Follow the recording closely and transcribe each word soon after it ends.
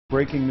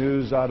Breaking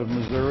news out of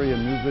Missouri, a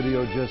new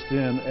video just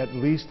in. At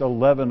least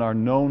 11 are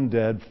known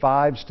dead,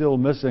 5 still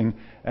missing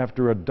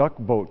after a duck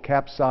boat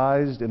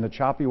capsized in the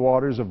choppy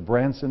waters of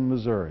Branson,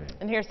 Missouri.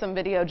 And here's some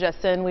video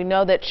just in. We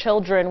know that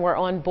children were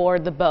on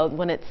board the boat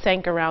when it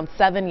sank around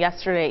 7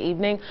 yesterday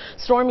evening.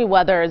 Stormy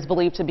weather is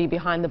believed to be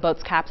behind the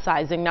boat's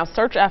capsizing. Now,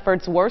 search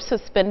efforts were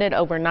suspended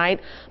overnight,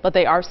 but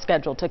they are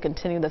scheduled to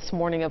continue this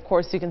morning. Of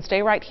course, you can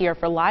stay right here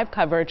for live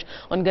coverage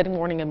on Good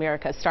Morning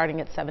America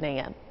starting at 7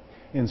 a.m.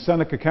 In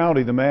Seneca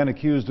County, the man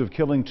accused of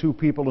killing 2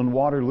 people in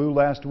Waterloo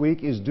last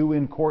week is due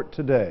in court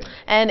today.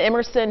 And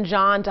Emerson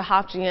John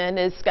Tahafjian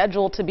is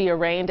scheduled to be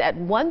arraigned at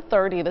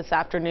 1:30 this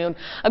afternoon.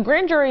 A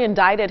grand jury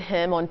indicted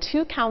him on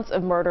 2 counts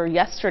of murder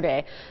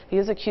yesterday. He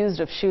is accused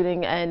of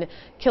shooting and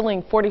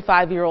killing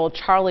 45-year-old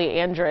Charlie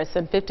Andrus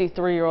and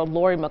 53-year-old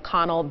Lori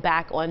McConnell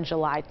back on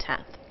July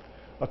 10th.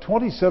 A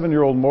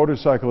 27-year-old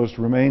motorcyclist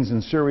remains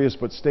in serious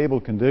but stable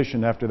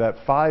condition after that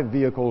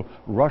 5-vehicle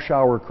rush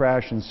hour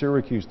crash in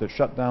Syracuse that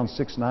shut down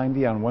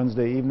 690 on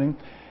Wednesday evening.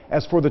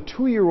 As for the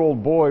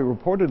 2-year-old boy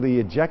reportedly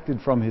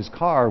ejected from his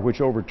car, which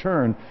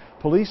overturned,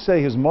 police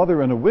say his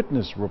mother and a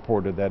witness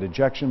reported that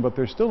ejection, but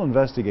they're still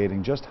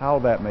investigating just how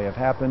that may have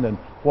happened and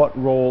what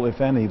role,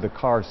 if any, the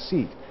car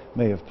seat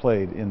may have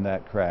played in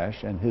that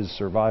crash and his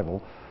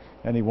survival.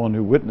 Anyone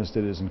who witnessed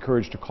it is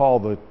encouraged to call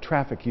the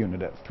traffic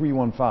unit at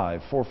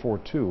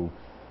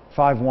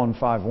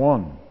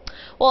 315-442-5151.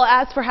 Well,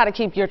 as for how to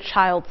keep your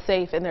child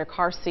safe in their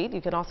car seat,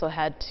 you can also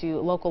head to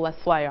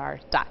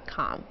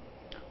localsyr.com.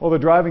 Well, they're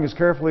driving as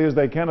carefully as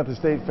they can at the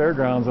state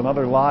fairgrounds.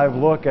 Another live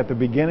look at the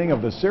beginning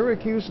of the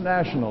Syracuse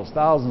Nationals.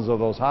 Thousands of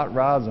those hot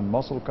rods and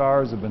muscle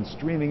cars have been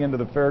streaming into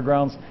the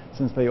fairgrounds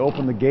since they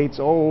opened the gates,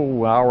 an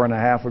hour and a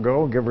half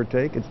ago, give or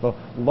take. It's the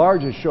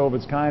largest show of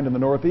its kind in the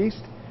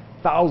Northeast.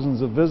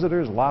 Thousands of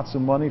visitors, lots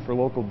of money for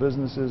local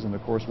businesses, and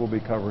of course we'll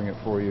be covering it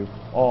for you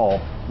all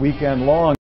weekend long.